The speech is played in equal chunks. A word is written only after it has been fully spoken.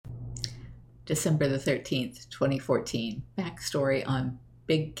December the 13th, 2014. Backstory on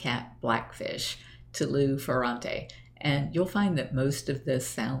Big Cat Blackfish to Lou Ferrante. And you'll find that most of this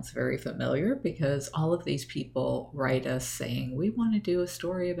sounds very familiar because all of these people write us saying, we want to do a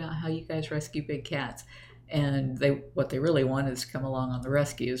story about how you guys rescue big cats. And what they really want is to come along on the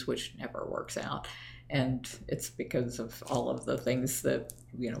rescues, which never works out. And it's because of all of the things that,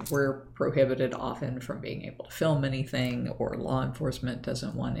 we're prohibited often from being able to film anything, or law enforcement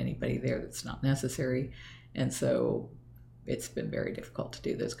doesn't want anybody there that's not necessary. And so it's been very difficult to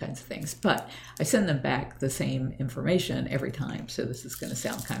do those kinds of things. But I send them back the same information every time, so this is going to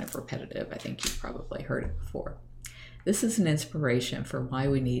sound kind of repetitive. I think you've probably heard it before. This is an inspiration for why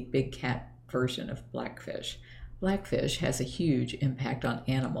we need big cat version of Blackfish. Blackfish has a huge impact on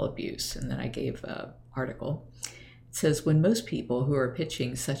animal abuse, and then I gave an article. It says, when most people who are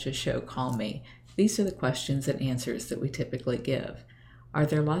pitching such a show call me, these are the questions and answers that we typically give. Are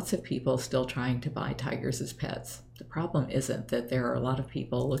there lots of people still trying to buy tigers as pets? The problem isn't that there are a lot of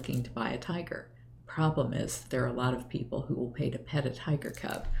people looking to buy a tiger. The problem is there are a lot of people who will pay to pet a tiger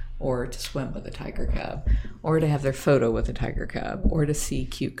cub, or to swim with a tiger cub, or to have their photo with a tiger cub, or to see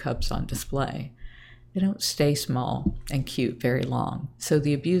cute cubs on display. They don't stay small and cute very long, so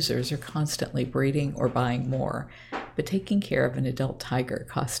the abusers are constantly breeding or buying more. But taking care of an adult tiger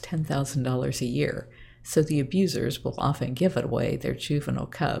costs $10,000 a year, so the abusers will often give away their juvenile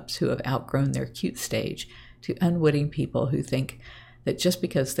cubs who have outgrown their cute stage to unwitting people who think that just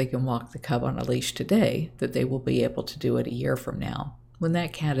because they can walk the cub on a leash today, that they will be able to do it a year from now. When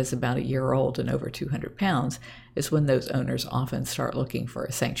that cat is about a year old and over 200 pounds is when those owners often start looking for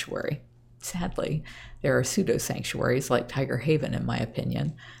a sanctuary. Sadly, there are pseudo-sanctuaries like Tiger Haven, in my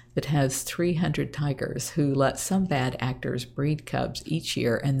opinion, that has 300 tigers who let some bad actors breed cubs each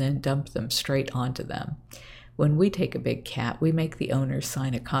year and then dump them straight onto them. When we take a big cat, we make the owners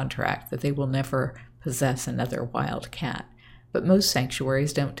sign a contract that they will never possess another wild cat. But most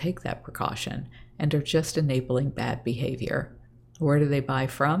sanctuaries don't take that precaution and are just enabling bad behavior. Where do they buy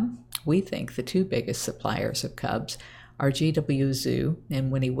from? We think the two biggest suppliers of cubs are GW Zoo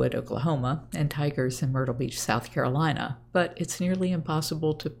in Wynnewood, Oklahoma, and Tigers in Myrtle Beach, South Carolina, but it's nearly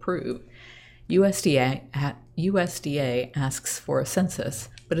impossible to prove. USDA asks for a census,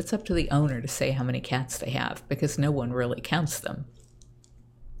 but it's up to the owner to say how many cats they have, because no one really counts them.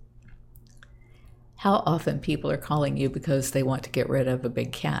 How often people are calling you because they want to get rid of a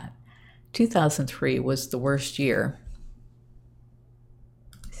big cat? 2003 was the worst year.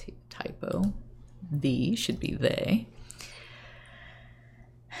 Let's see, typo. The should be they.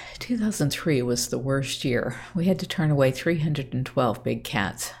 2003 was the worst year. We had to turn away 312 big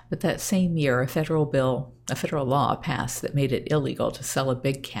cats, but that same year a federal law passed that made it illegal to sell a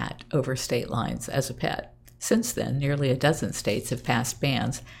big cat over state lines as a pet. Since then, nearly a dozen states have passed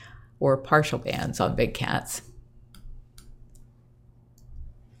bans or partial bans on big cats.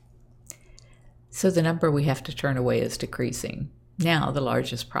 So the number we have to turn away is decreasing. Now the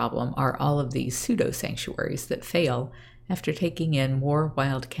largest problem are all of these pseudo-sanctuaries that fail after taking in more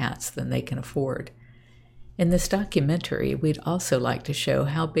wild cats than they can afford. In this documentary, we'd also like to show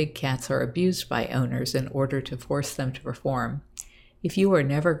how big cats are abused by owners in order to force them to perform. You are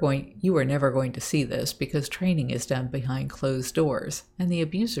never going to see this because training is done behind closed doors, and the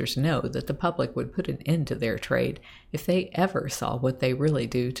abusers know that the public would put an end to their trade if they ever saw what they really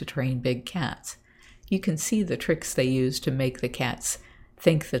do to train big cats. You can see the tricks they use to make the cats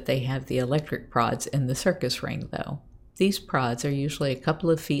think that they have the electric prods in the circus ring, though. These prods are usually a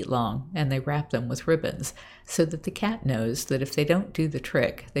couple of feet long, and they wrap them with ribbons so that the cat knows that if they don't do the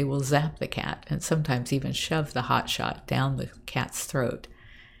trick, they will zap the cat and sometimes even shove the hotshot down the cat's throat.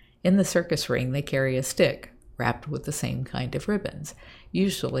 In the circus ring, they carry a stick wrapped with the same kind of ribbons,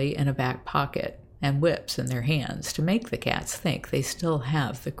 usually in a back pocket, and whips in their hands to make the cats think they still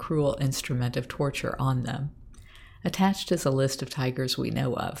have the cruel instrument of torture on them. Attached is a list of tigers we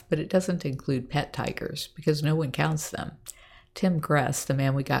know of, but it doesn't include pet tigers because no one counts them. Tim Gress, the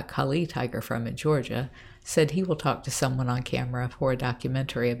man we got Kali Tiger from in Georgia, said he will talk to someone on camera for a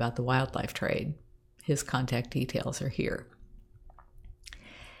documentary about the wildlife trade. His contact details are here.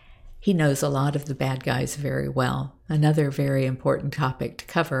 He knows a lot of the bad guys very well. Another very important topic to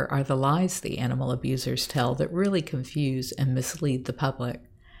cover are the lies the animal abusers tell that really confuse and mislead the public.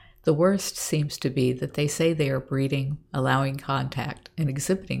 The worst seems to be that they say they are breeding, allowing contact, and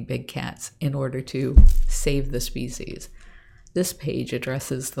exhibiting big cats in order to save the species. This page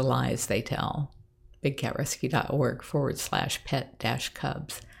addresses the lies they tell.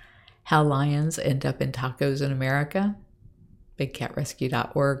 bigcatrescue.org/pet-cubs. How lions end up in tacos in America.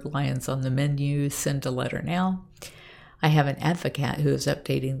 bigcatrescue.org, lions on the menu, send a letter now. I have an advocate who is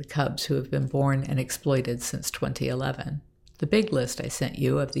updating the cubs who have been born and exploited since 2011. The big list I sent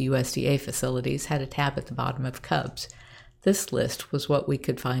you of the USDA facilities had a tab at the bottom of cubs. This list was what we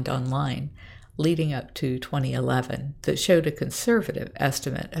could find online leading up to 2011 that showed a conservative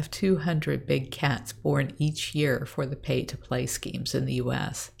estimate of 200 big cats born each year for the pay-to-play schemes in the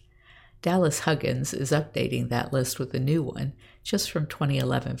U.S. Dallas Huggins is updating that list with a new one just from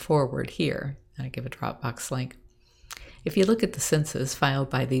 2011 forward here, and I give a Dropbox link. If you look at the census filed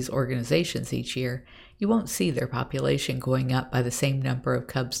by these organizations each year, you won't see their population going up by the same number of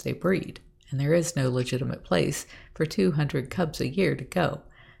cubs they breed, and there is no legitimate place for 200 cubs a year to go.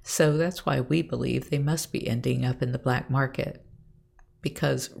 So that's why we believe they must be ending up in the black market.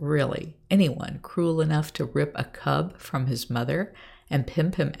 Because really, anyone cruel enough to rip a cub from his mother and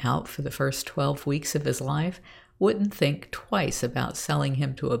pimp him out for the first 12 weeks of his life wouldn't think twice about selling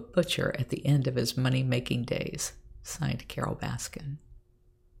him to a butcher at the end of his money-making days. Signed, Carole Baskin.